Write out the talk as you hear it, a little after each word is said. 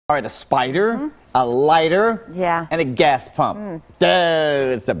All right, a spider, a lighter, and a gas pump.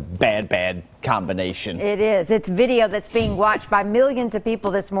 It's a bad, bad combination. It is. It's video that's being watched by millions of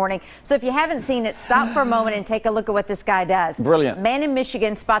people this morning. So if you haven't seen it, stop for a moment and take a look at what this guy does. Brilliant. Man in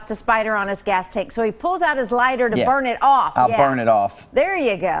Michigan spots a spider on his gas tank, so he pulls out his lighter to burn it off. I'll burn it off. There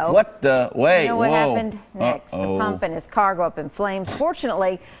you go. What the? Wait, you know what happened next? The pump in his car go up in flames.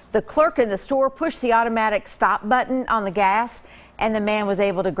 Fortunately, the clerk in the store pushed the automatic stop button on the gas, and the man was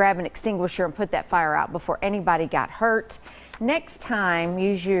able to grab an extinguisher and put that fire out before anybody got hurt. Next time,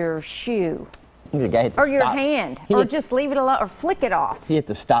 use your shoe. Or your hand, or just leave it alone, or flick it off. He hit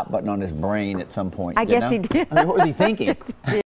the stop button on his brain at some point. I guess he did. I mean, what was he thinking?